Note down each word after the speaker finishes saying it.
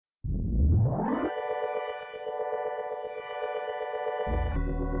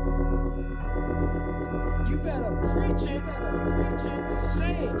You better preach it.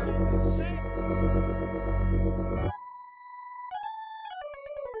 Say it.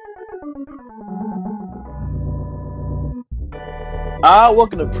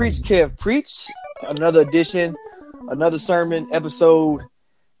 Welcome to Preach Kev Preach. Another edition, another sermon episode.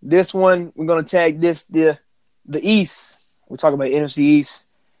 This one, we're going to tag this the East. We're talking about NFC East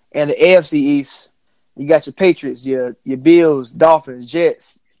and the AFC East. You got your Patriots, your Bills, Dolphins,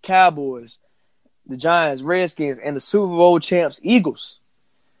 Jets, Cowboys, the Giants, Redskins, and the Super Bowl champs, Eagles.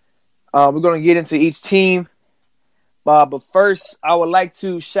 We're going to get into each team. But first, I would like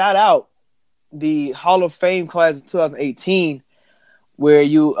to shout out the Hall of Fame class of 2018, where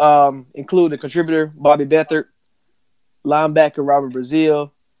you include the contributor, Bobby Beathard, linebacker, Robert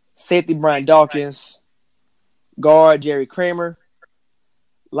Brazile, safety, Brian Dawkins, guard, Jerry Kramer,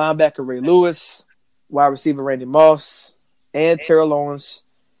 linebacker, Ray Lewis, wide receiver, Randy Moss, and Terrell Owens,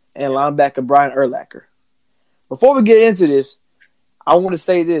 and linebacker, Brian Urlacher. Before we get into this, I want to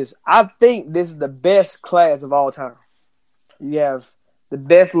say this. I think this is the best class of all time. You have the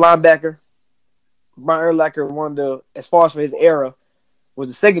best linebacker, Brian Urlacher, one of the, as far as for his era, was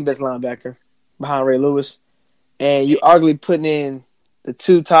the second best linebacker behind Ray Lewis. And you arguably putting in the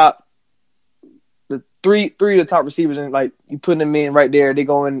three of the top receivers, and like you putting them in right there. They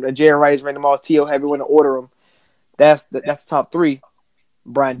go in Jerry Rice, Randy Moss, T.O. Everyone to order them. That's the top three.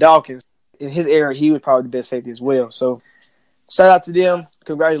 Brian Dawkins, in his era, he was probably the best safety as well. So shout out to them.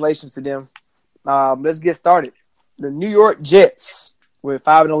 Congratulations to them. Let's get started. The New York Jets were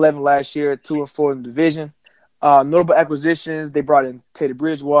 5-11 last year, 2-4 in the division. Notable acquisitions: they brought in Teddy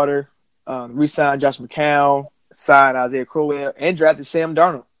Bridgewater, re-signed Josh McCown, signed Isaiah Crowell, and drafted Sam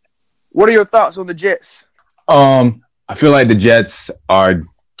Darnold. What are your thoughts on the Jets? I feel like the Jets are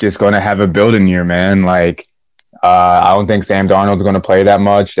just going to have a building year, man. Like, I don't think Sam Darnold's going to play that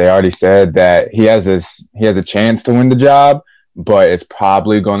much. They already said that he has a chance to win the job, but it's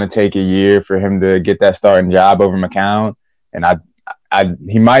probably going to take a year for him to get that starting job over McCown. And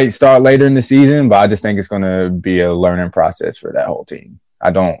he might start later in the season, but I just think it's going to be a learning process for that whole team.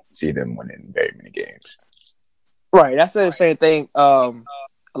 I don't see them winning very many games. Right. That's the same thing. A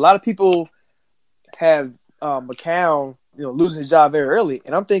lot of people have McCown, losing his job very early.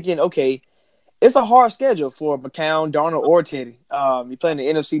 And I'm thinking, okay, it's a hard schedule for McCown, Darnold, or Teddy. You're playing the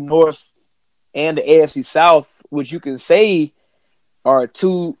NFC North and the AFC South, which you can say are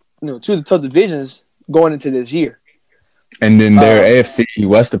two of the tough divisions going into this year. And then their AFC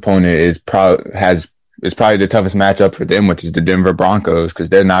West opponent is probably the toughest matchup for them, which is the Denver Broncos, because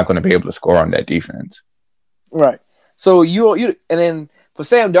they're not going to be able to score on that defense. Right. So you and then for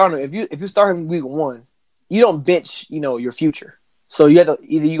Sam Darnold, if you start him week 1, you don't bench your future. So you have to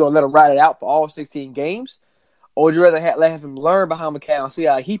either you're gonna let him ride it out for all 16 games, or would you rather let him learn behind McCown, see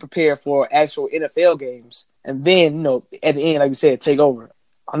how he prepared for actual NFL games, and then at the end, like you said, take over.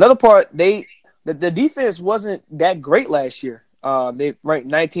 Another part, the defense wasn't that great last year. They ranked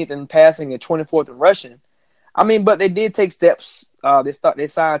 19th in passing and 24th in rushing. I mean, but they did take steps. They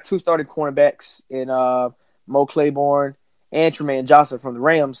signed 2 starting cornerbacks in Mo Claiborne and Tremaine Johnson from the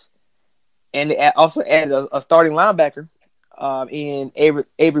Rams, and they also added a starting linebacker in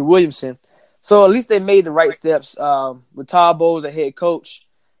Avery Williamson. So at least they made the right steps. With Todd Bowles as head coach,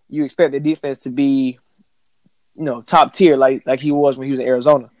 you expect the defense to be, top tier like he was when he was in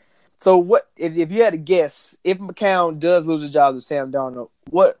Arizona. So what if you had to guess, if McCown does lose his job to Sam Darnold,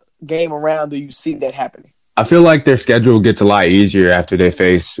 what game around do you see that happening? I feel like their schedule gets a lot easier after they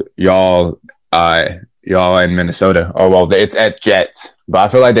face y'all in Minnesota. Oh, well, it's at Jets. But I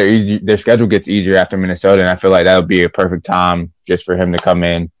feel like their schedule gets easier after Minnesota, and I feel like that would be a perfect time just for him to come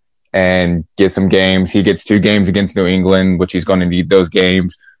in and get some games. He gets 2 games against New England, which he's going to need those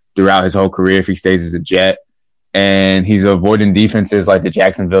games throughout his whole career if he stays as a Jet. And he's avoiding defenses like the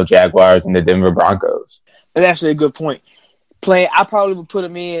Jacksonville Jaguars and the Denver Broncos. That's actually a good point. I probably would put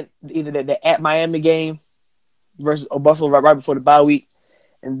him in either the at Miami game versus Buffalo right before the bye week.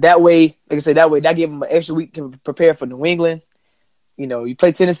 And that way, like I said, that gave him an extra week to prepare for New England. You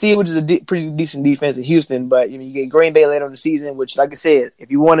play Tennessee, which is a pretty decent defense in Houston, but you get Green Bay later in the season, which, like I said,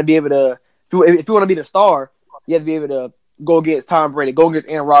 if you want to be able to, if you want to be the star, you have to be able to go against Tom Brady, go against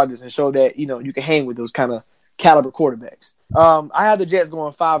Aaron Rodgers, and show that you can hang with those kind of caliber quarterbacks. I have the Jets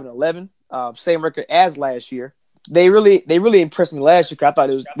going 5-11, same record as last year. They really impressed me last year because I thought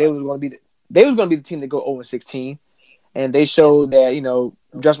they was going to be the team to go 0-16, and they showed that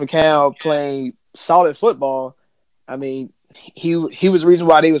Josh McCown playing solid football. I mean, he was the reason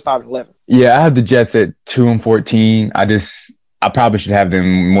why they was 5-11. Yeah, I have the Jets at 2-14. I probably should have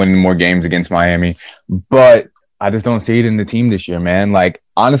them winning more games against Miami, but I just don't see it in the team this year, man. Like,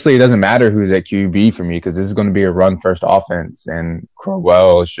 honestly, it doesn't matter who's at QB for me because this is going to be a run-first offense, and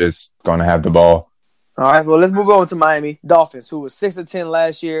Crowell is just going to have the ball. All right, well, let's move on to Miami Dolphins, who was 6-10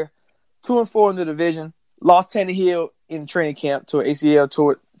 last year, 2-4 in the division, lost Tannehill in training camp to an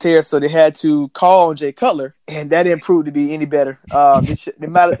ACL tear, so they had to call on Jay Cutler, and that didn't prove to be any better. They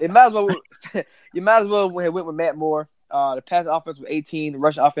might as well you might as well have went with Matt Moore. The passing offense was 18, the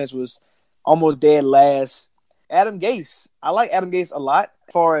rushing offense was almost dead last. Adam Gase, I like Adam Gase a lot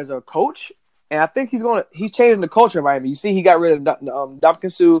as far as a coach, and I think he's changing the culture of Miami. You see, he got rid of Dominican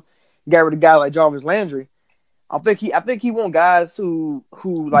Sue, got rid of a guy like Jarvis Landry. I think he want guys who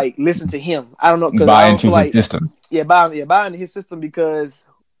like listen to him. I don't know, because buy into his system. Buy into his system because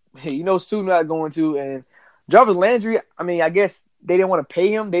Sue not going to, and Jarvis Landry. I mean, I guess they didn't want to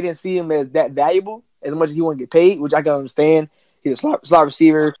pay him. They didn't see him as that valuable as much as he wanted to get paid, which I can understand. He's a slot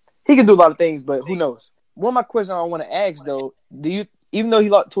receiver. He can do a lot of things, but who knows? One of my questions I want to ask, though, even though he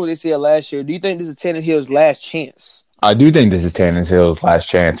lost towards ACL last year, do you think this is Tannehill's last chance? I do think this is Tannehill's last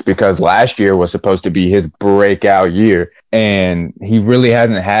chance because last year was supposed to be his breakout year, and he really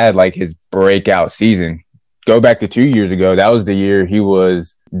hasn't had like his breakout season. Go back to 2 years ago. That was the year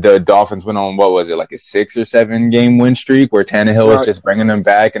the Dolphins went on, what was it, like a 6 or 7 game win streak where Tannehill was just bringing them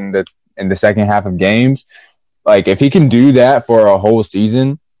back in the second half of games. Like, if he can do that for a whole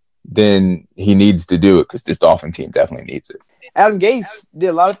season, then he needs to do it because this Dolphin team definitely needs it. Adam Gase did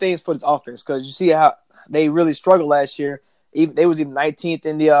a lot of things for this offense because you see how they really struggled last year. They was even 19th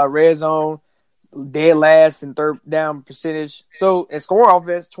in the red zone, dead last in third down percentage. So, in scoring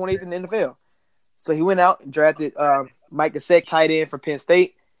offense, 20th in the NFL. So, he went out and drafted Mike Gesicki, tight end for Penn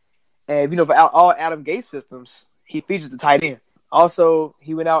State. And, for all Adam Gase systems, he features the tight end. Also,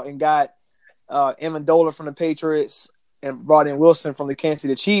 he went out and got Amendola from the Patriots and brought in Wilson from the Kansas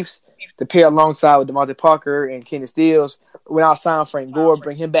City Chiefs to pair alongside with Devontae Parker and Kenny Stills. Went out, signed Frank Gore,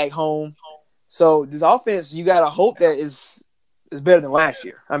 bring him back home. So this offense, you got to hope that is better than last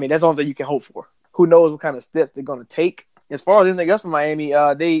year. I mean, that's the only thing you can hope for. Who knows what kind of steps they're going to take. As far as anything else from Miami,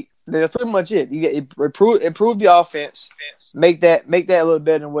 that's pretty much it. You improve the offense, make that a little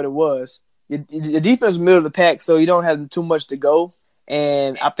better than what it was. Your defense is middle of the pack, so you don't have too much to go.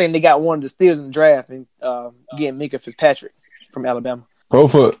 And I think they got one of the steals in the draft and getting Minkah Fitzpatrick from Alabama.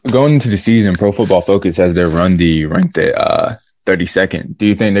 Going into the season, Pro Football Focus has their run D ranked at 32nd. Do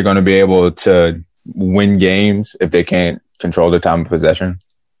you think they're going to be able to win games if they can't control the time of possession?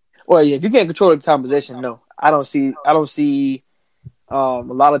 Well, yeah, if you can't control the time of possession, no. I don't see a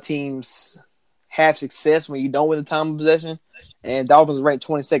lot of teams have success when you don't win the time of possession. And Dolphins ranked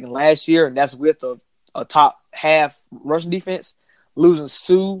 22nd last year, and that's with a top half rushing defense. Losing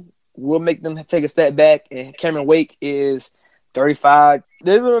Sue will make them take a step back, and Cameron Wake is 35.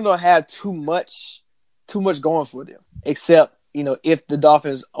 They really don't have too much going for them, except if the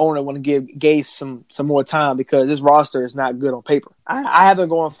Dolphins owner want to give Gase some more time because this roster is not good on paper. I have them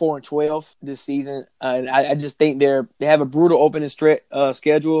going 4-12 this season, and I just think they have a brutal opening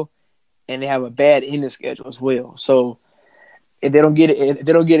schedule, and they have a bad ending schedule as well. So if they don't get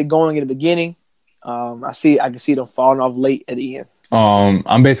it going in the beginning, I can see them falling off late at the end.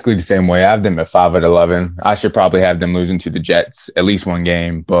 I'm basically the same way. I have them at 5-11. I should probably have them losing to the Jets at least one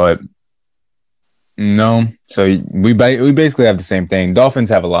game, but no. So we basically have the same thing. Dolphins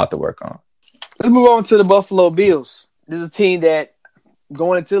have a lot to work on. Let's move on to the Buffalo Bills. This is a team that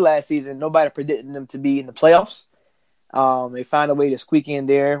going into last season, nobody predicted them to be in the playoffs. They find a way to squeak in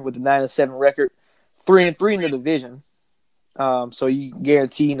there with a 9-7 record, 3-3 in the division. So you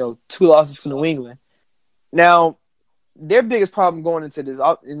guarantee 2 losses to New England. Now, their biggest problem going into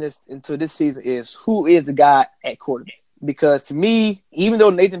this season is who is the guy at quarterback. Because to me, even though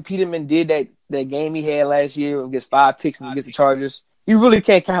Nathan Peterman did that game he had last year against 5 picks and against the Chargers, you really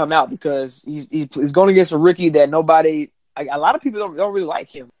can't count him out because he's going against a rookie that nobody – a lot of people don't really like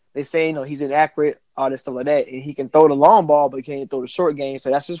him. They say he's inaccurate, all this stuff like that, and he can throw the long ball, but he can't throw the short game, so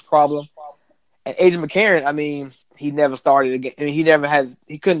that's his problem. And Adrian McCarron, I mean, he never started a game. I mean,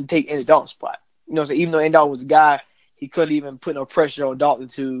 he couldn't take Andy Dalton's spot. So even though Andy Dalton was a guy, he couldn't even put no pressure on Dalton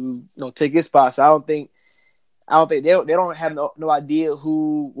to take his spot. So I don't think they don't have no idea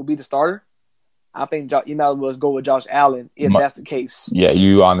who will be the starter. I think you might as well go with Josh Allen if that's the case. Yeah,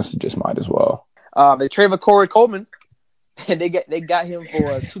 you honestly just might as well. They traded for Corey Coleman, and they got him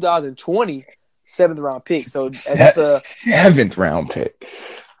for a 2020 7th-round pick. So that's a 7th-round pick,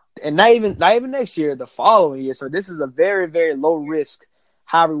 and not even next year, the following year. So this is a very, very low risk,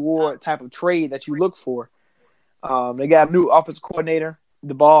 high reward type of trade that you look for. They got a new offensive coordinator.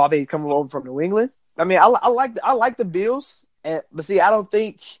 The ball, I think, he's coming over from New England. I mean, I like the Bills, but see, I don't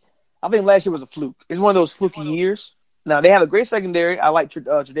think I think last year was a fluke. It's one of those fluky years. Now, they have a great secondary. I like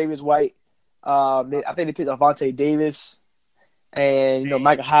Tre'Davious White. I think they picked Avonte Davis. And,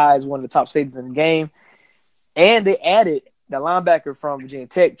 Micah Hyde is one of the top safeties in the game. And they added the linebacker from Virginia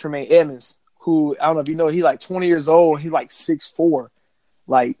Tech, Tremaine Edmonds, who, I don't know if you know, he's like 20 years old. He's like 6'4".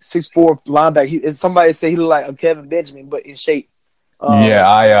 Like 6'4" linebacker. Somebody say he looked like a Kevin Benjamin, but in shape.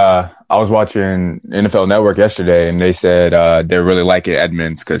 I was watching NFL Network yesterday, and they said they're really liking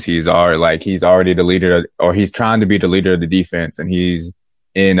Edmonds because he's already the leader, or he's trying to be the leader of the defense, and he's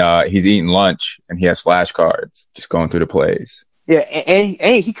eating lunch and he has flashcards just going through the plays. Yeah,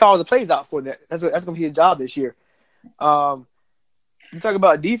 and he calls the plays out for that. That's gonna be his job this year. You talk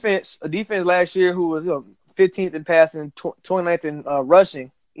about defense. A defense last year who was 15th in passing, 29th in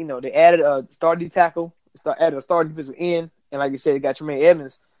rushing. They added a starting tackle, added a starting defensive end. And like you said, they got Tremaine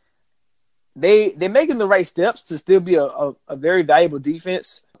Edmonds. They're making the right steps to still be a very valuable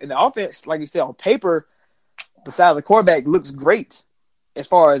defense. And the offense, like you said, on paper, besides the quarterback, looks great as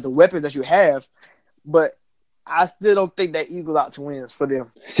far as the weapons that you have. But I still don't think that equals out to wins for them.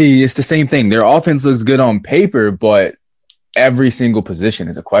 See, it's the same thing. Their offense looks good on paper, but every single position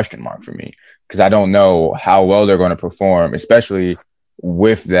is a question mark for me because I don't know how well they're going to perform, especially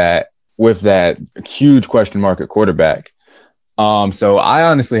with that huge question mark at quarterback. So I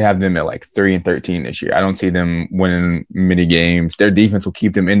honestly have them at like 3-13 this year. I don't see them winning many games. Their defense will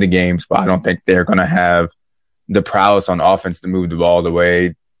keep them in the games, but I don't think they're going to have the prowess on offense to move the ball the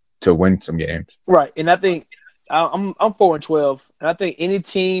way to win some games. Right, and I think I'm 4-12, and I think any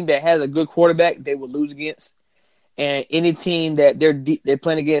team that has a good quarterback, they will lose against. And any team that they're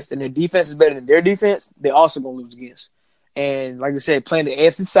playing against and their defense is better than their defense, they're also going to lose against. And like I said, playing the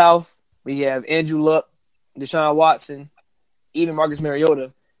AFC South, we have Andrew Luck, Deshaun Watson, even Marcus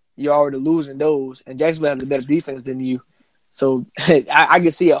Mariota. You're already losing those, and Jacksonville has a better defense than you. So I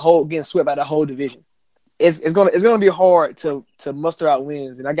can see getting swept by the whole division. It's gonna be hard to muster out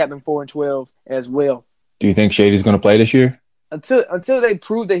wins, and I got them 4-12 as well. Do you think Shady's going to play this year? Until they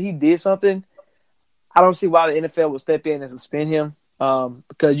prove that he did something, I don't see why the NFL would step in and suspend him.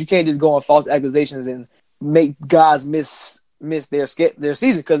 Because you can't just go on false accusations and make guys miss their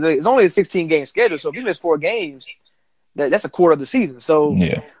season, because it's only a 16-game schedule. So if you miss 4 games, that's a quarter of the season. So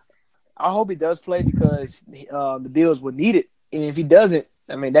yeah. I hope he does play because the Bills would need it. And if he doesn't,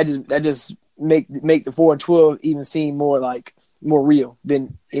 I mean that just make the 4-12 even seem more real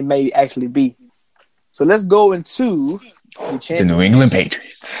than it may actually be. So let's go into the New England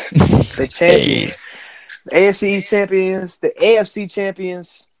Patriots, the champions, the AFC East champions, the AFC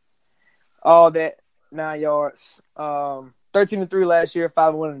champions, all that 9 yards. 13-3 last year,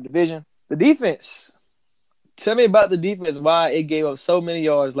 5-1 in the division. The defense. Tell me about the defense. Why it gave up so many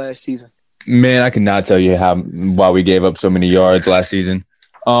yards last season? Man, I cannot tell you why we gave up so many yards last season.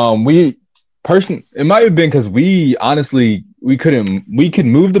 It might have been because we could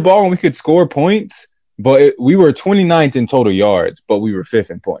move the ball and we could score points, but we were 29th in total yards, but we were 5th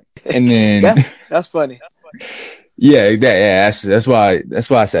in points. And then that's funny. Yeah, that's why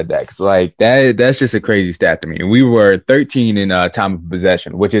I said that, because that's just a crazy stat to me. We were 13 in time of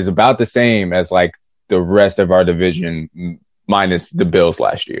possession, which is about the same as the rest of our division minus the Bills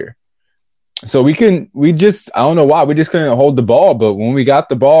last year. So I don't know why we just couldn't hold the ball, but when we got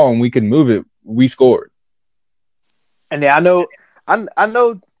the ball and we could move it, we scored. And I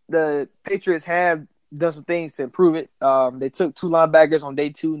know the Patriots have done some things to improve it. They took 2 linebackers on day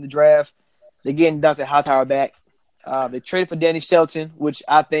 2 in the draft. They're getting Dante Hightower back. They traded for Danny Shelton, which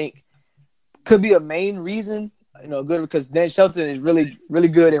I think could be a main reason, good, because Danny Shelton is really, really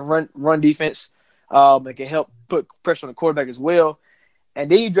good in run defense. And can help put pressure on the quarterback as well.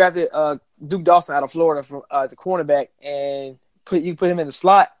 And then you drafted Duke Dawson out of Florida as a cornerback, and you put him in the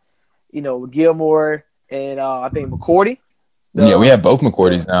slot, with Gilmore and I think McCourty. We have both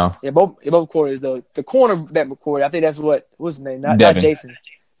McCourties now. Yeah, both McCourties. The cornerback McCourty, I think that's what's his name? Not Jason.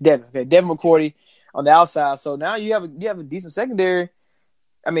 Devin. Okay, Devin McCourty on the outside. So now you have a decent secondary.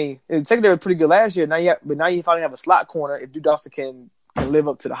 I mean, the secondary was pretty good last year. Now you finally have a slot corner if Duke Dawson can live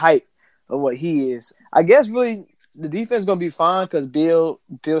up to the hype of what he is. I guess really the defense is going to be fine because Bill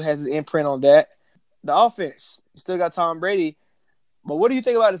has his imprint on that. The offense, you still got Tom Brady. But what do you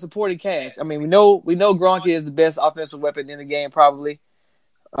think about the supporting cast? I mean, we know Gronk is the best offensive weapon in the game probably.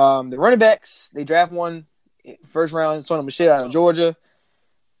 The running backs, they draft one first round, Sonny Michel out of Georgia.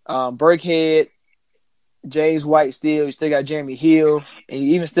 Burkhead, James White still. You still got Jeremy Hill. And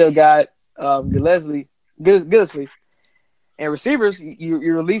you even still got Gillespie. And receivers, you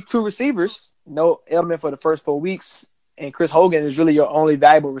release 2 receivers. No Edelman for the first 4 weeks. And Chris Hogan is really your only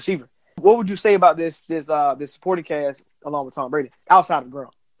valuable receiver. What would you say about this supporting cast along with Tom Brady outside of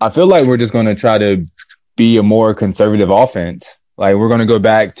Gronk? I feel like we're just going to try to be a more conservative offense. Like, we're going to go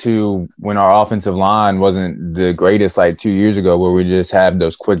back to when our offensive line wasn't the greatest, like 2 years ago, where we just have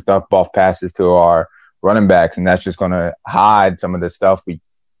those quick dump-off passes to our running backs, and that's just going to hide some of the stuff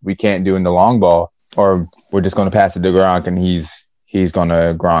we can't do in the long ball. Or we're just going to pass it to Gronk, and he's going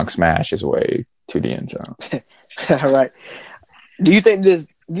to Gronk smash his way to the end zone. All right. Do you think this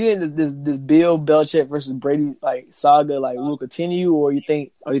Bill Belichick versus Brady like saga like will continue, or you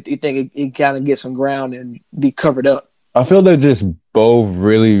think it kind of gets some ground and be covered up? I feel they're just both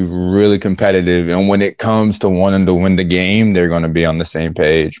really, really competitive, and when it comes to wanting to win the game, they're going to be on the same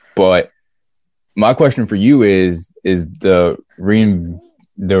page. But my question for you is the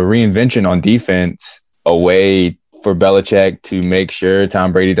reinvention on defense a way for Belichick to make sure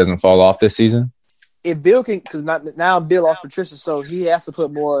Tom Brady doesn't fall off this season? If Bill can, because now Bill off Patricia, so he has to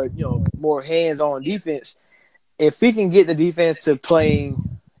put more hands on defense. If he can get the defense to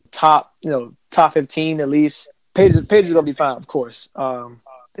playing top 15 at least, Patriots are gonna be fine. Of course,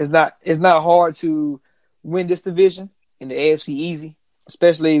 it's not hard to win this division in the AFC easy,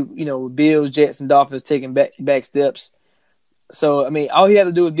 especially with Bills, Jets, and Dolphins taking back steps. So I mean, all he has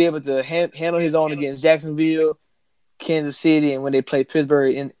to do is be able to handle his own against Jacksonville, Kansas City, and when they play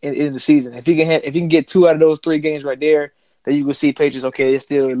Pittsburgh in the season. If he can get 2 out of those 3 games right there, then you can see Patriots. Okay, they're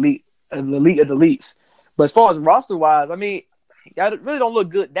still elite of the elites. But as far as roster wise, I mean, y'all really don't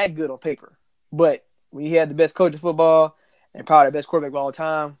look that good on paper. But when you have the best coach of football and probably the best quarterback of all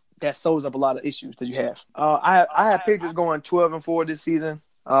time, that solves up a lot of issues that you have. I have Patriots going 12-4 this season.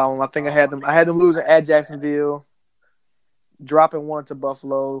 I think I had them losing at Jacksonville, dropping 1 to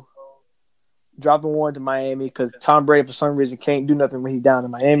Buffalo, dropping 1 to Miami because Tom Brady for some reason can't do nothing when he's down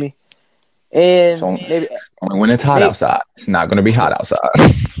in Miami. And so maybe when it's hot outside, it's not going to be hot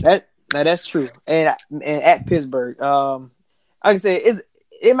outside. That's true. And at Pittsburgh, like I said,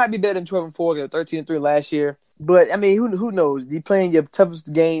 it might be better than 12-4. 13-3 last year. But I mean, who knows? You playing your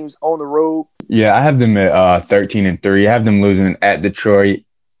toughest games on the road. Yeah, I have them at 13-3. I have them losing at Detroit,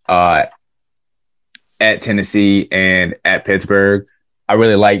 at Tennessee, and at Pittsburgh. I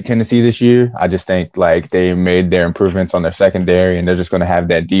really like Tennessee this year. I just think like they made their improvements on their secondary, and they're just going to have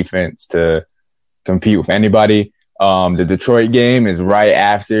that defense to compete with anybody. The Detroit game is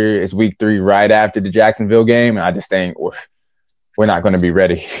it's week 3, right after the Jacksonville game, and I just think we're not going to be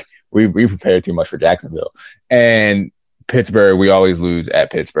ready. We prepared too much for Jacksonville. And Pittsburgh, we always lose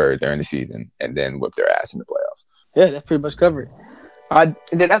at Pittsburgh during the season and then whip their ass in the playoffs. Yeah, that's pretty much covered. And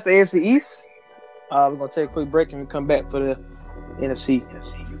then that's the AFC East. We're going to take a quick break and we come back for the NFC.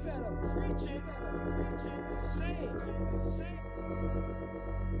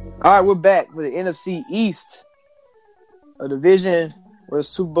 All right, we're back with the NFC East, a division where the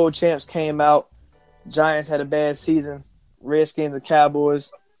Super Bowl champs came out. Giants had a bad season. Redskins and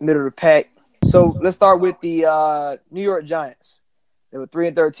Cowboys, middle of the pack. So let's start with the New York Giants. They were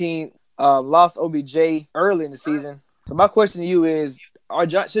 3-13, lost OBJ early in the season. So my question to you is,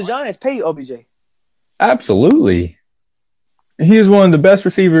 should Giants pay OBJ? Absolutely. He is one of the best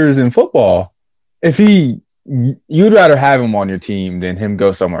receivers in football. You'd rather have him on your team than him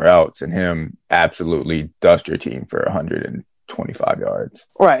go somewhere else and him absolutely dust your team for 125 yards.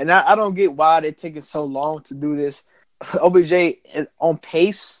 Right, and I don't get why they're taking so long to do this. OBJ is on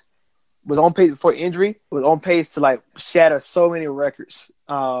pace, was on pace before injury, was on pace to like shatter so many records.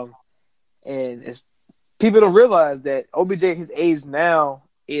 And it's people don't realize that OBJ at his age now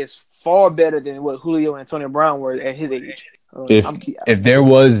is far better than what Julio and Antonio Brown were at his age. If there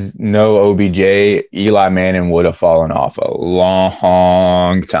was no OBJ, Eli Manning would have fallen off a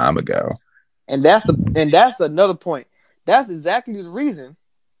long time ago. And that's another point. That's exactly the reason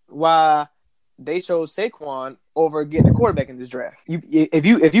why they chose Saquon over getting a quarterback in this draft.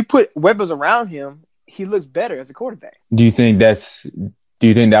 If you put weapons around him, he looks better as a quarterback. Do you think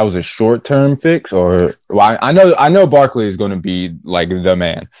that was a short-term fix, or I know Barkley is going to be like the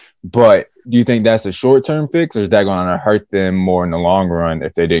man, but do you think that's a short-term fix, or is that going to hurt them more in the long run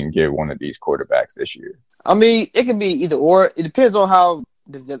if they didn't get one of these quarterbacks this year? I mean, it can be either or. It depends on how.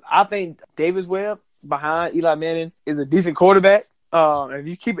 I think Davis Webb behind Eli Manning is a decent quarterback. If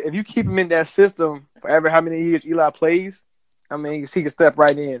you keep him in that system for how many years Eli plays, I mean, he can step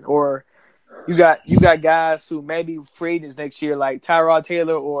right in. Or you got guys who may be free agents next year, like Tyrod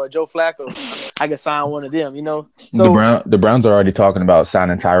Taylor or Joe Flacco. I could sign one of them, So the Browns are already talking about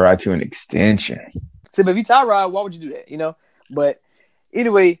signing Tyrod to an extension. So if you Tyrod, why would you do that? But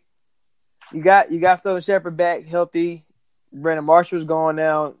anyway, you got Sterling Shepard back healthy. Brandon Marshall's gone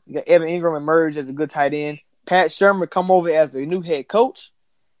now. You got Evan Ingram emerged as a good tight end. Pat Shermer come over as the new head coach,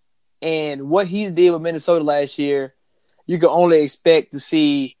 and what he did with Minnesota last year, you can only expect to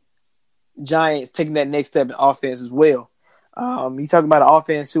see Giants taking that next step in offense as well. You talking about an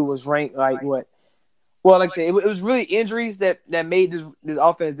offense who was ranked like what? Well, like I said, it was really injuries that made this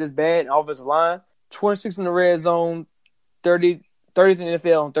offense this bad. Offensive line, 26 in the red zone, 30th in the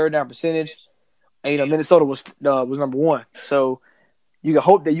NFL on third down percentage. And, Minnesota was number one. So you can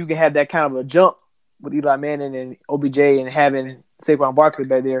hope that you can have that kind of a jump with Eli Manning and OBJ and having Saquon Barkley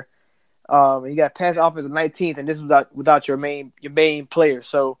back there. You got pass offense of 19th, and this is without your main player.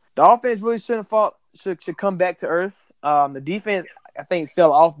 So the offense really should come back to earth. The defense, I think,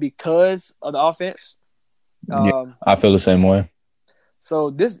 fell off because of the offense. I feel the same way. So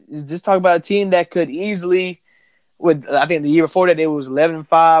this is just talk about a team that could easily, I think the year before that it was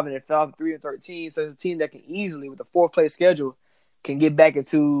 11-5 and it fell to 3-13. So it's a team that can easily, with a 4-place schedule, can get back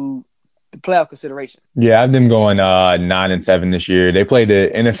into the playoff consideration. Yeah, I have them going 9-7 this year. They play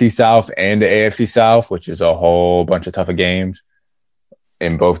the NFC South and the AFC South, which is a whole bunch of tougher games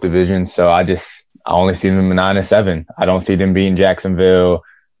in both divisions. So I only see them 9-7. I don't see them beating Jacksonville.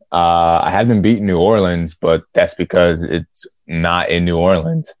 I had them beating New Orleans, but that's because it's not in New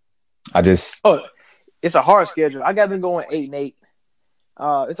Orleans. It's a hard schedule. I got them going 8-8.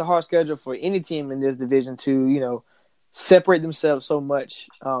 It's a hard schedule for any team in this division to, separate themselves so much,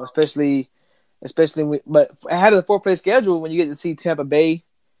 especially but having the 4-play schedule when you get to see Tampa Bay,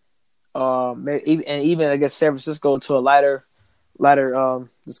 and even I guess San Francisco to a lighter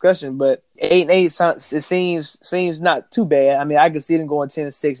discussion. But 8-8 seems not too bad. I mean, I could see them going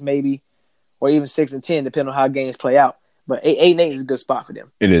 10-6 maybe, or even 6-10 depending on how games play out. But 8-8 is a good spot for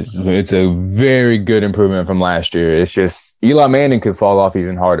them. It is. It's a very good improvement from last year. It's just Eli Manning could fall off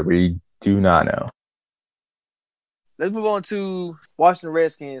even harder. We do not know. Let's move on to Washington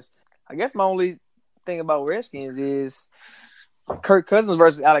Redskins. I guess my only thing about Redskins is Kirk Cousins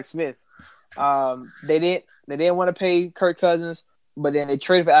versus Alex Smith. They didn't want to pay Kirk Cousins, but then they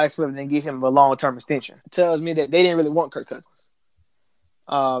traded for Alex Smith and then gave him a long-term extension. It tells me that they didn't really want Kirk Cousins.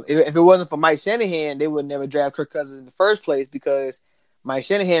 If it wasn't for Mike Shanahan, they would never draft Kirk Cousins in the first place because Mike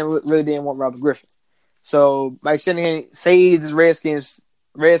Shanahan really didn't want Robert Griffin. So Mike Shanahan saved this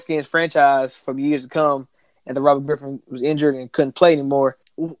Redskins franchise for years to come, and the Robert Griffin was injured and couldn't play anymore.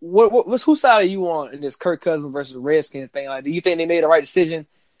 Whose side are you on in this Kirk Cousins versus Redskins thing? Like, do you think they made the right decision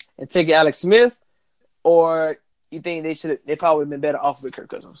and taking Alex Smith, or you think they probably would have been better off with Kirk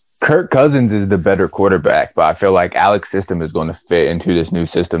Cousins? Kirk Cousins is the better quarterback, but I feel like Alex's system is going to fit into this new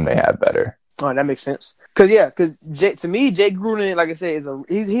system they have better. Oh, that makes sense. Because to me, Jake Gruden, like I said,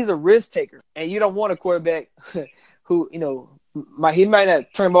 he's a risk taker, and you don't want a quarterback who he might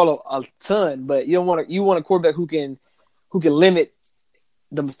not turn the ball a ton, but you want a quarterback who can limit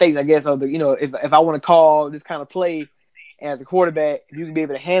the mistakes, I guess, of the if I want to call this kind of play as a quarterback, if you can be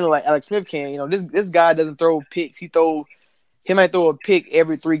able to handle like Alex Smith can, this guy doesn't throw picks. He might throw a pick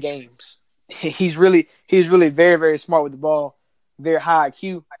every 3 games. He's really very, very smart with the ball, very high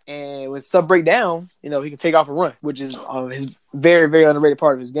IQ, and when stuff break down, he can take off a run, which is his very, very underrated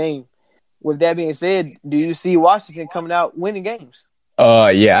part of his game. With that being said, do you see Washington coming out winning games?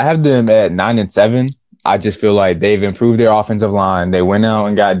 Yeah, I have them at 9-7. I just feel like they've improved their offensive line. They went out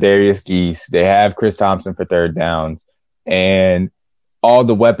and got Darius Geese. They have Chris Thompson for third downs. And all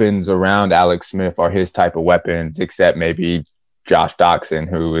the weapons around Alex Smith are his type of weapons, except maybe Josh Doxson,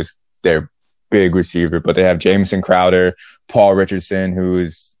 who is their big receiver. But they have Jamison Crowder, Paul Richardson, who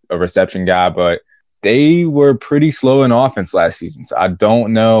is a reception guy. But they were pretty slow in offense last season. So I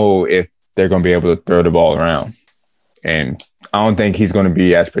don't know if they're going to be able to throw the ball around. And I don't think he's going to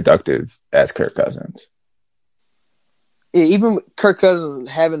be as productive as Kirk Cousins. Yeah, even with Kirk Cousins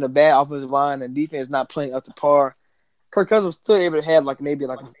having a bad offensive line and defense not playing up to par, Kirk Cousins was still able to have maybe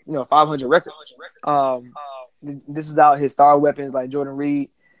a 500 record. This without his star weapons like Jordan Reed.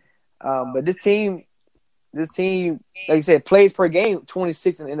 But this team, like you said, plays per game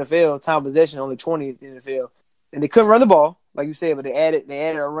 26 in the NFL, time of possession only 20 in the NFL, and they couldn't run the ball like you said, but they added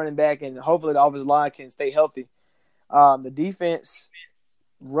a running back, and hopefully the offensive line can stay healthy. The defense,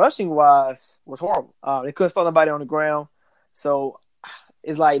 rushing wise, was horrible. They couldn't find nobody on the ground, so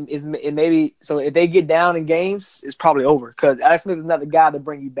it's maybe so if they get down in games, it's probably over because Alex Smith is not the guy to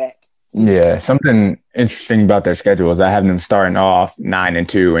bring you back. Yeah, something interesting about their schedule is I have them starting off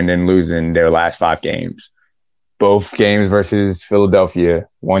 9-2 and then losing their last 5 games. Both games versus Philadelphia,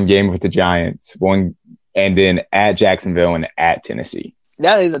 1 game with the Giants, and then at Jacksonville and at Tennessee.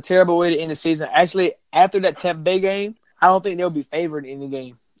 That is a terrible way to end the season. Actually, after that Tampa Bay game, I don't think they'll be favored in the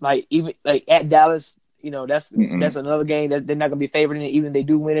game. Even at Dallas, that's another game that they're not going to be favored in, even if they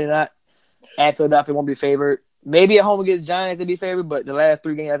do win it or not. At Philadelphia, won't be favored. Maybe at home against Giants, they'll be favored, but the last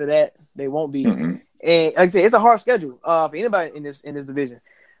 3 games after that, they won't be. And like I said, it's a hard schedule for anybody in this division.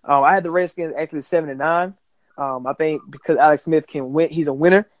 I had the Redskins actually 7-9. I think because Alex Smith can win, he's a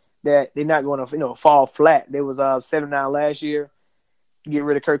winner. That they're not going to fall flat. They was 7-9 last year. Get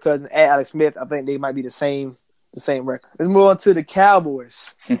rid of Kirk Cousins, add Alex Smith. I think they might be the same record. Let's move on to the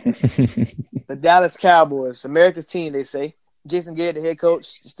Cowboys. The Dallas Cowboys, America's team, they say. Jason Garrett, the head coach,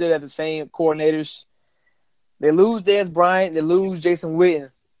 still have the same coordinators. They lose Dez Bryant. They lose Jason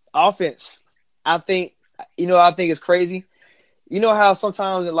Witten. Offense, I think it's crazy. You know how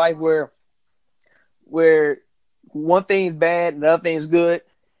sometimes in life where one thing's bad and the other thing's good,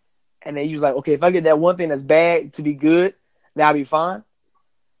 and then you're like, okay, if I get that one thing that's bad to be good, then I'll be fine.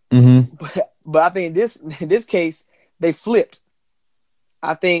 Mm-hmm. But I think in this case, they flipped.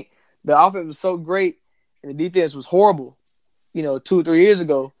 I think the offense was so great and the defense was horrible, 2 or 3 years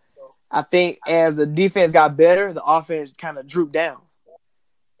ago. I think as the defense got better, the offense kind of drooped down.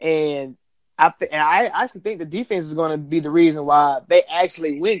 And I actually think the defense is going to be the reason why they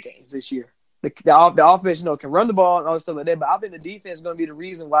actually win games this year. The offense, can run the ball and all that stuff like that, but I think the defense is going to be the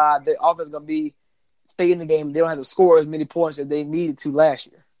reason why the offense is going to stay in the game. They don't have to score as many points as they needed to last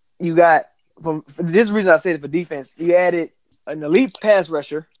year. You got, for this reason I said it for defense, you added an elite pass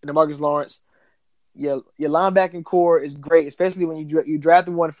rusher in DeMarcus Lawrence. Your linebacking core is great, especially when you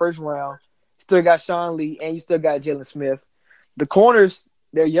drafted one first round. You still got Sean Lee and you still got Jalen Smith. The corners,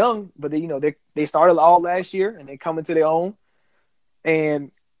 they're young, but they started all last year and they come into their own.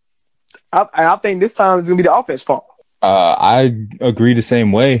 And I think this time it's gonna be the offense fault. I agree the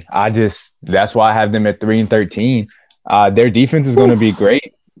same way. That's why I have them at 3-13. Their defense is going to be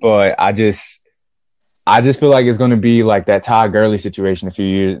great, but I just feel like it's going to be like that Todd Gurley situation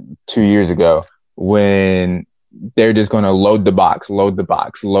 2 years ago when they're just going to load the box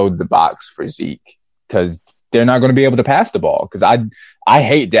for Zeke because they're not going to be able to pass the ball. Because I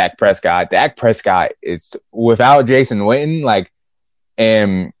hate Dak Prescott. Dak Prescott is without Jason Witten,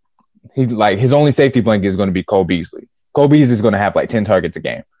 and he his only safety blanket is going to be Cole Beasley. Cole Beasley is going to have 10 targets a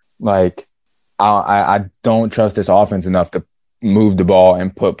game. I don't trust this offense enough to move the ball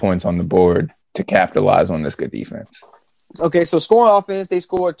and put points on the board to capitalize on this good defense. Okay, so scoring offense, they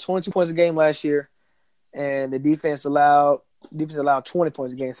scored 22 points a game last year, and the defense allowed 20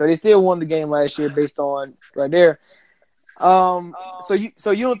 points a game. So they still won the game last year based on right there. So you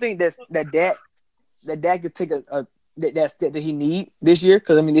don't think that Dak could take that step that he need this year?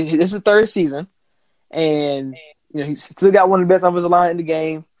 Because this is the third season, and he's still got one of the best offensive line in the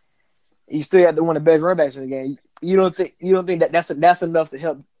game. You still got one of the best running backs in the game. You don't think that's enough to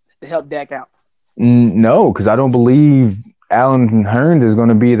help Dak out? No, because I don't believe Allen Hurns is going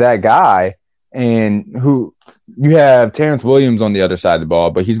to be that guy. And who you have Terrence Williams on the other side of the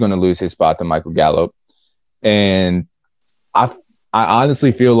ball, but he's going to lose his spot to Michael Gallup. And I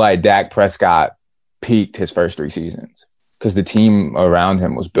honestly feel like Dak Prescott peaked his first 3 seasons because the team around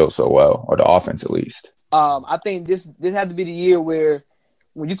him was built so well, or the offense at least. I think this had to be the year where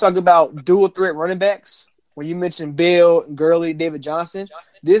when you talk about dual threat running backs, when you mention Bill, Gurley, David Johnson,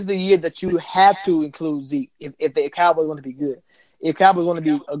 this is the year that you have to include Zeke if the Cowboys want to be good. If Cowboys want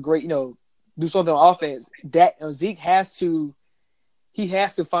to be a great, do something on offense, Zeke has to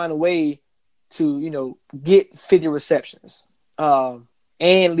find a way to, get 50 receptions and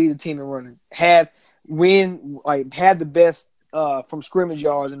lead the team in running. Have the best from scrimmage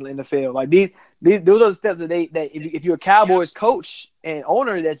yards in the NFL. Those are the steps that if you're a Cowboys coach and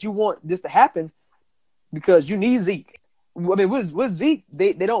owner that you want this to happen because you need Zeke. With Zeke,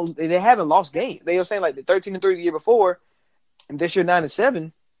 they haven't lost games. They were saying the 13-3 the year before, and this year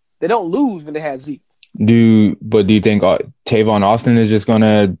 9-7. They don't lose when they have Zeke. Do you think Tavon Austin is just going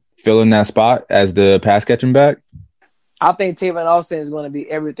to fill in that spot as the pass catching back? I think Tavon Austin is going to be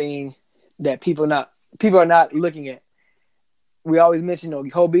everything that people are not looking at. We always mention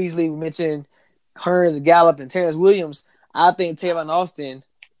Cole Beasley. We mentioned Hurns, Gallup, and Terrence Williams. I think Tavon Austin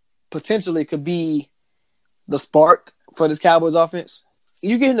potentially could be the spark for this Cowboys offense.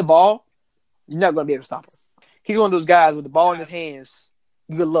 You get him the ball, you're not going to be able to stop him. He's one of those guys with the ball in his hands.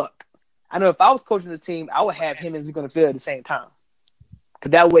 Good luck. I know if I was coaching this team, I would have him and Zeke on the field at the same time.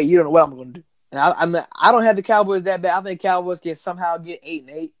 Because that way you don't know what I'm going to do. And I don't have the Cowboys that bad. I think Cowboys can somehow get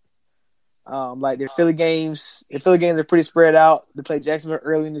 8-8. Their Philly games are pretty spread out. They play Jacksonville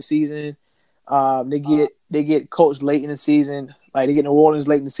early in the season. They get coached late in the season. They get New Orleans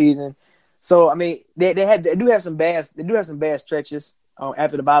late in the season. So they do have some bad stretches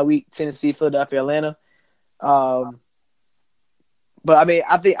after the bye week. Tennessee, Philadelphia, Atlanta. But I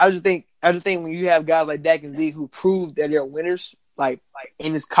just think when you have guys like Dak and Zeke who prove that they're winners,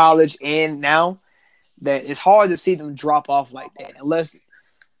 in this college and now, that it's hard to see them drop off like that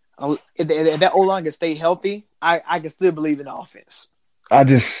If that O-line can stay healthy, I can still believe in the offense. I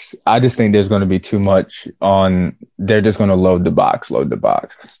just think there's going to be too much on. They're just going to load the box.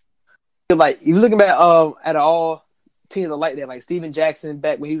 Like you looking at all teams that like that, like Steven Jackson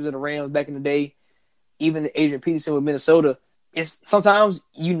back when he was in the Rams back in the day, even Adrian Peterson with Minnesota. It's sometimes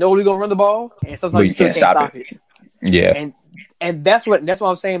they're gonna run the ball, and sometimes you still can't stop it. Yeah, and that's what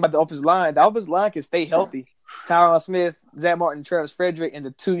I'm saying about the offensive line. The offensive line can stay healthy. Tyron Smith, Zach Martin, Travis Frederick, and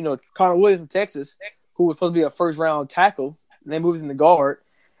the two, Connor Williams from Texas, who was supposed to be a first-round tackle, and they moved him to guard.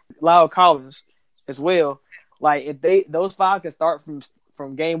 Lyle Collins as well. Like if those five can start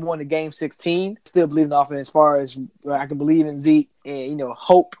from game 1 to game 16, still believe in the offense. As far as I can believe in Zeke, and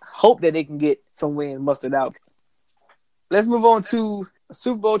hope that they can get some wins mustered out. Let's move on to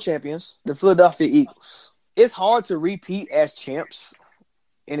Super Bowl champions, the Philadelphia Eagles. It's hard to repeat as champs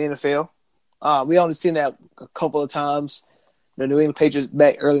in the NFL. We only seen that a couple of times. The New England Patriots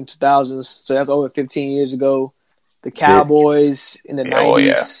back early in 2000s, so that's over 15 years ago. The Cowboys in the 90s.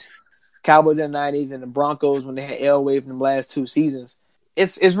 Yeah. Cowboys in the 90s, and the Broncos when they had Elway from the last 2 seasons.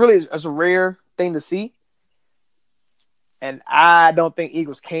 It's a rare thing to see, and I don't think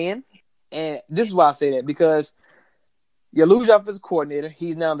Eagles can. And this is why I say that, because you lose your offensive coordinator.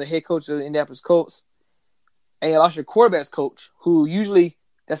 He's now the head coach of the Indianapolis Colts. And you lost your quarterback's coach, who usually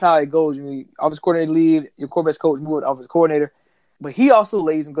that's how it goes. Your offensive coordinator leave, your quarterback's coach move to offensive coordinator. But he also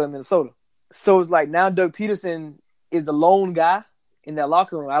leaves and goes to Minnesota. So it's like now Doug Peterson is the lone guy in that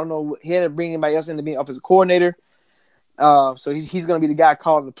locker room. I don't know. He had to bring anybody else in to be offensive coordinator. So he's going to be the guy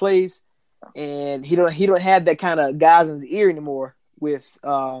calling the plays. And he don't have that kind of guys in his ear anymore with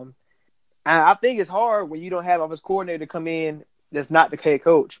I think it's hard when you don't have offensive coordinator to come in that's not the head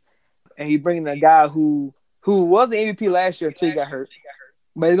coach, and he's bringing a guy who was the MVP last year until he got hurt.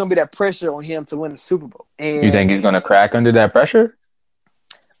 But there's gonna be that pressure on him to win the Super Bowl. And you think he's gonna crack under that pressure?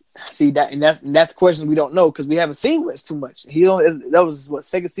 See that, and that's the question we don't know because we haven't seen Wentz too much. That was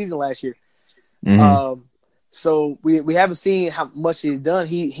second season last year. Mm-hmm. So we haven't seen how much he's done.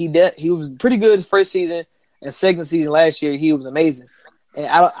 He was pretty good his first season, and second season last year he was amazing. And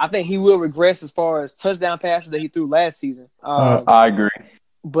I think he will regress as far as touchdown passes that he threw last season. I agree.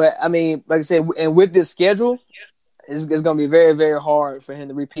 But, I mean, like I said, and with this schedule, it's going to be very, very hard for him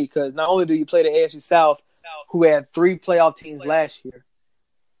to repeat because not only do you play the AFC South, who had 3 playoff teams last year,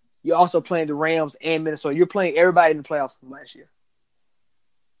 you're also playing the Rams and Minnesota. You're playing everybody in the playoffs from last year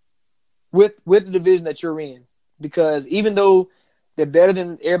with the division that you're in. Because even though they're better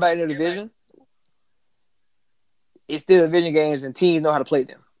than everybody in their division, it's still division games, and teams know how to play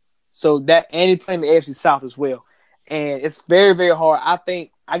them. So that, and he's playing the AFC South as well, and it's very, very hard. I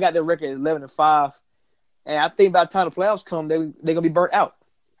think I got their record at 11-5, and I think by the time the playoffs come, they're gonna be burnt out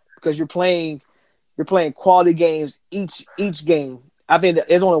because you're playing quality games each game. I think that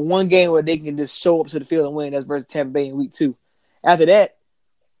there's only one game where they can just show up to the field and win. That's versus Tampa Bay in week 2. After that,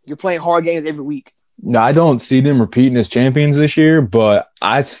 you're playing hard games every week. No, I don't see them repeating as champions this year, but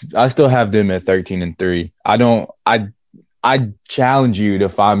I still have them at 13-3. I challenge you to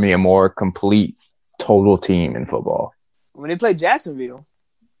find me a more complete, total team in football. When they play Jacksonville,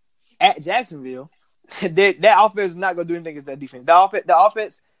 that offense is not going to do anything against that defense. The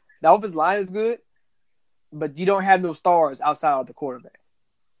offense line is good, but you don't have no stars outside of the quarterback.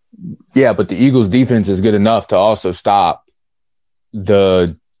 Yeah, but the Eagles' defense is good enough to also stop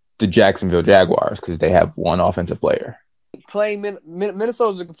the Jacksonville Jaguars because they have one offensive player. Playing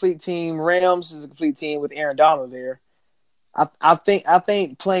Minnesota's a complete team. Rams is a complete team with Aaron Donald there. I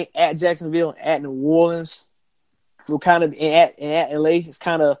think playing at Jacksonville and at New Orleans will kind of at LA is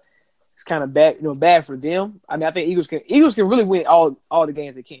kind of bad, bad for them. I mean, I think Eagles can really win all the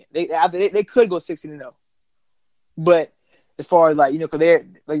games they can. They could go 16-0, but as far as because they're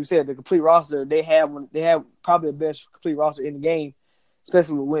like you said, the complete roster they have probably the best complete roster in the game,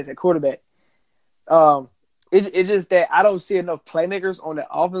 especially with Wentz at quarterback. It's just that I don't see enough playmakers on the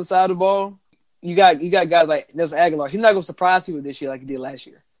offense side of the ball. You got guys like Nelson Aguilar. He's not going to surprise people this year like he did last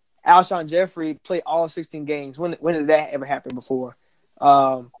year. Alshon Jeffrey played all 16 games. When did that ever happen before?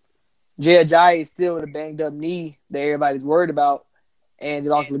 Jay Ajayi is still with a banged-up knee that everybody's worried about, and they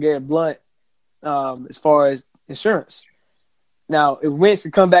lost LeGarrette Blount as far as insurance. Now, if Wentz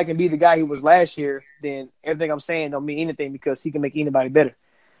can come back and be the guy he was last year, then everything I'm saying don't mean anything because he can make anybody better.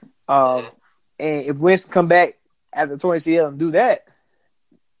 And if Wentz can come back after the torn ACL and do that,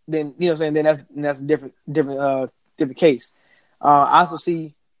 then then that's a different case. I also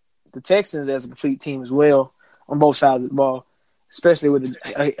see the Texans as a complete team as well on both sides of the ball, especially with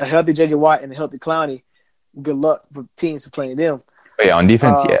a healthy J.J. Watt and a healthy Clowney. Good luck for teams for playing them. But yeah, on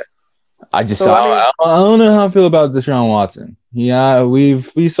defense, yeah. I don't know how I feel about Deshaun Watson. Yeah,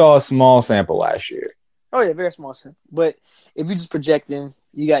 we saw a small sample last year. Oh yeah, very small sample. But if you're just projecting,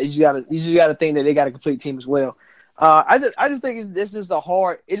 you just gotta think that they got a complete team as well. I just think this is a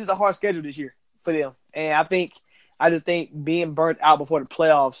hard schedule this year for them, and I just think being burnt out before the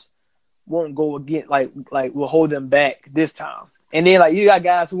playoffs won't go again like will hold them back this time. And then like you got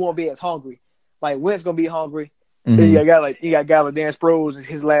guys who won't be as hungry. Like Wentz gonna be hungry. Mm-hmm. Then you got guys like Darren Sproles in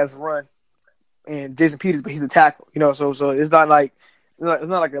his last run, and Jason Peters, but he's a tackle. So it's not like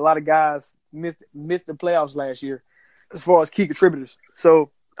a lot of guys missed the playoffs last year as far as key contributors.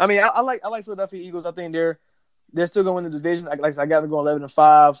 So I mean I like Philadelphia Eagles. I think they're still gonna win the division. I got them going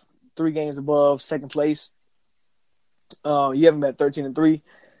 11-5, 3 games above second place. You have them at 13-3.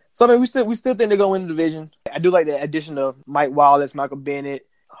 So I mean we still think they're gonna win the division. I do like the addition of Mike Wallace, Michael Bennett,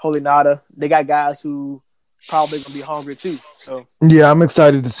 Holy Nada. They got guys who probably gonna be hungry too. So yeah, I'm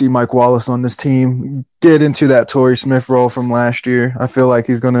excited to see Mike Wallace on this team get into that Torrey Smith role from last year. I feel like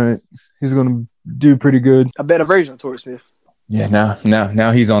he's gonna do pretty good. A better version of Torrey Smith. Yeah,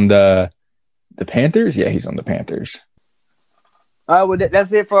 now he's on the Panthers. Yeah, he's on the Panthers. All right, well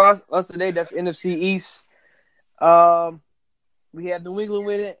that's it for us today. That's NFC East. We have New England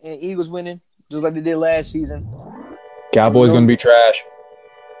winning and Eagles winning, just like they did last season. Cowboys gonna be trash.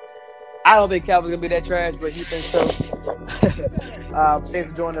 I don't think Cowboys gonna be that trash, but he thinks so. Thanks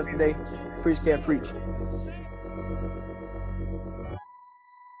for joining us today. Preach, Kev, preach.